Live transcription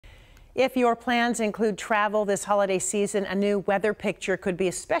If your plans include travel this holiday season, a new weather picture could be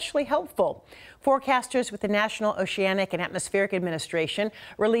especially helpful. Forecasters with the National Oceanic and Atmospheric Administration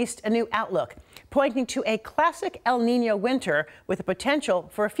released a new outlook, pointing to a classic El Niño winter with the potential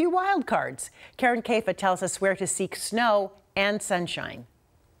for a few wild cards. Karen Kaifa tells us where to seek snow and sunshine.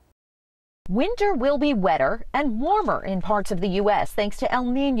 Winter will be wetter and warmer in parts of the U.S. thanks to El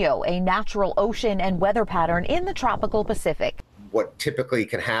Niño, a natural ocean and weather pattern in the tropical Pacific. What typically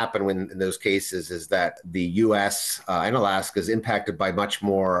can happen in those cases is that the U.S. And Alaska is impacted by much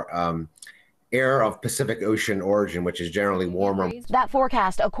more air of Pacific Ocean origin, which is generally warmer. That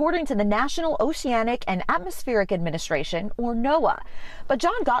forecast, according to the National Oceanic and Atmospheric Administration, or NOAA. But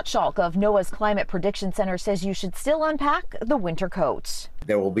John Gottschalk of NOAA's Climate Prediction Center says you should still unpack the winter coats.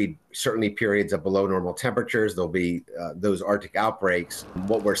 There will be certainly periods of below normal temperatures. There'll be those Arctic outbreaks.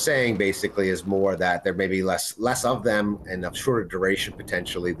 What we're saying basically is more that there may be less of them and of shorter duration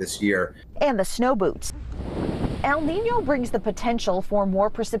potentially this year. And the snow boots. El Niño brings the potential for more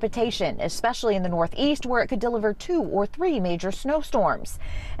precipitation, especially in the northeast, where it could deliver 2 or 3 major snowstorms.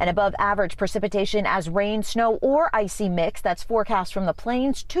 And above average precipitation as rain, snow, or icy mix that's forecast from the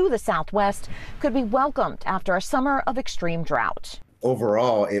plains to the southwest could be welcomed after a summer of extreme drought.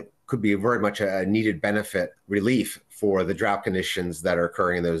 Overall, it could be very much a needed benefit relief for the drought conditions that are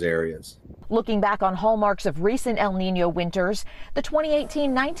occurring in those areas. Looking back on hallmarks of recent El Niño winters, the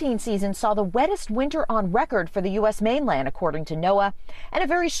 2018-19 season saw the wettest winter on record for the U.S. mainland, according to NOAA, and a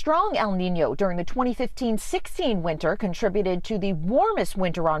very strong El Niño during the 2015-16 winter contributed to the warmest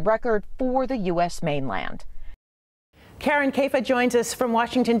winter on record for the U.S. mainland. Karen Kaifa joins us from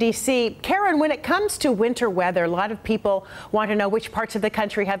Washington, D.C. Karen, when it comes to winter weather, a lot of people want to know which parts of the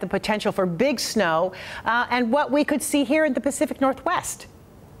country have the potential for big snow and what we could see here in the Pacific Northwest.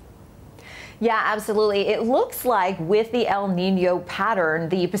 Yeah, absolutely. It looks like with the El Niño pattern,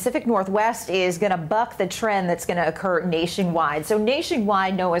 the Pacific Northwest is going to buck the trend that's going to occur nationwide. So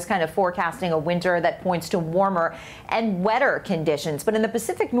nationwide, NOAA is kind of forecasting a winter that points to warmer and wetter conditions. But in the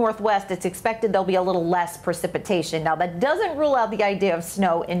Pacific Northwest, it's expected there'll be a little less precipitation. Now, that doesn't rule out the idea of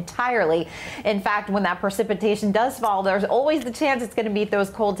snow entirely. In fact, when that precipitation does fall, there's always the chance it's going to meet those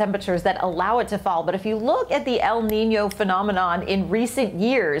cold temperatures that allow it to fall. But if you look at the El Niño phenomenon in recent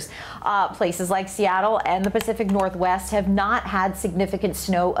years, places like Seattle and the Pacific Northwest have not had significant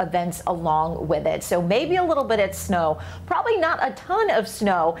snow events along with it. So maybe a little bit of snow, probably not a ton of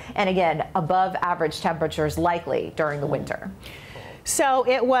snow, and again, above average temperatures likely during the winter. So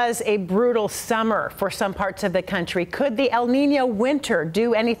it was a brutal summer for some parts of the country. Could the El Niño winter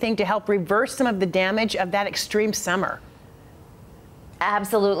do anything to help reverse some of the damage of that extreme summer?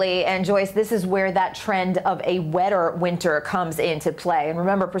 Absolutely. And Joyce, this is where that trend of a wetter winter comes into play. And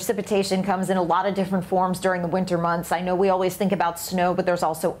remember, precipitation comes in a lot of different forms during the winter months. I know we always think about snow, but there's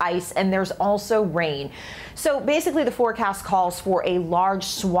also ice and there's also rain. So basically, the forecast calls for a large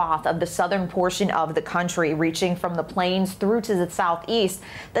swath of the southern portion of the country, reaching from the plains through to the southeast,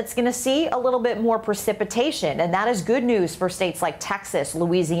 that's going to see a little bit more precipitation. And that is good news for states like Texas,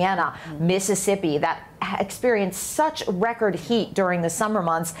 Louisiana, Mississippi, that experienced such record heat during the summer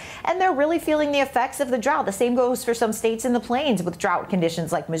months, and they're really feeling the effects of the drought. The same goes for some states in the plains with drought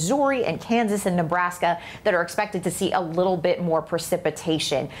conditions like Missouri and Kansas and Nebraska that are expected to see a little bit more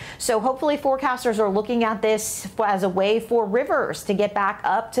precipitation. So hopefully forecasters are looking at this as a way for rivers to get back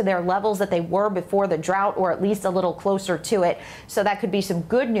up to their levels that they were before the drought, or at least a little closer to it. So that could be some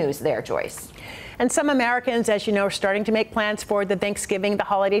good news there, Joyce. And some Americans, as you know, are starting to make plans for the Thanksgiving, the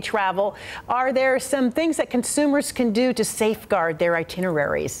holiday travel. Are there some things that consumers can do to safeguard their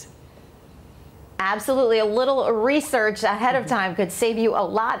itineraries? Absolutely. A little research ahead of time could save you a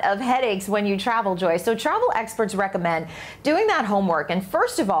lot of headaches when you travel, Joyce. So travel experts recommend doing that homework. And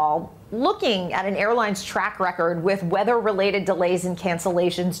first of all, looking at an airline's track record with weather-related delays and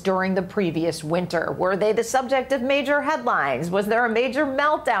cancellations during the previous winter. Were they the subject of major headlines? Was there a major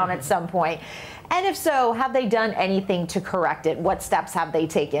meltdown at some point? And if so, have they done anything to correct it? What steps have they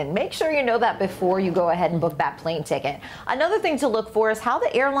taken? Make sure you know that before you go ahead and book that plane ticket. Another thing to look for is how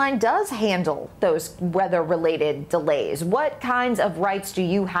the airline does handle those weather-related delays. What kinds of rights do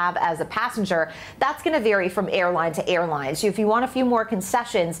you have as a passenger? That's going to vary from airline to airline. So if you want a few more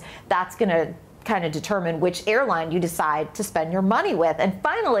concessions, that's going to kind of determine which airline you decide to spend your money with. And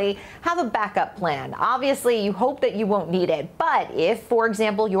finally, have a backup plan. Obviously, you hope that you won't need it, but if, for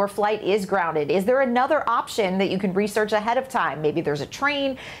example, your flight is grounded, is there another option that you can research ahead of time? Maybe there's a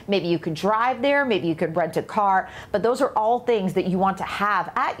train, maybe you could drive there, maybe you could rent a car, but those are all things that you want to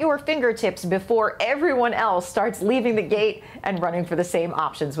have at your fingertips before everyone else starts leaving the gate and running for the same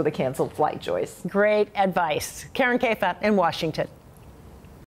options with a canceled flight, Joyce. Great advice. Karen Kaifa in Washington.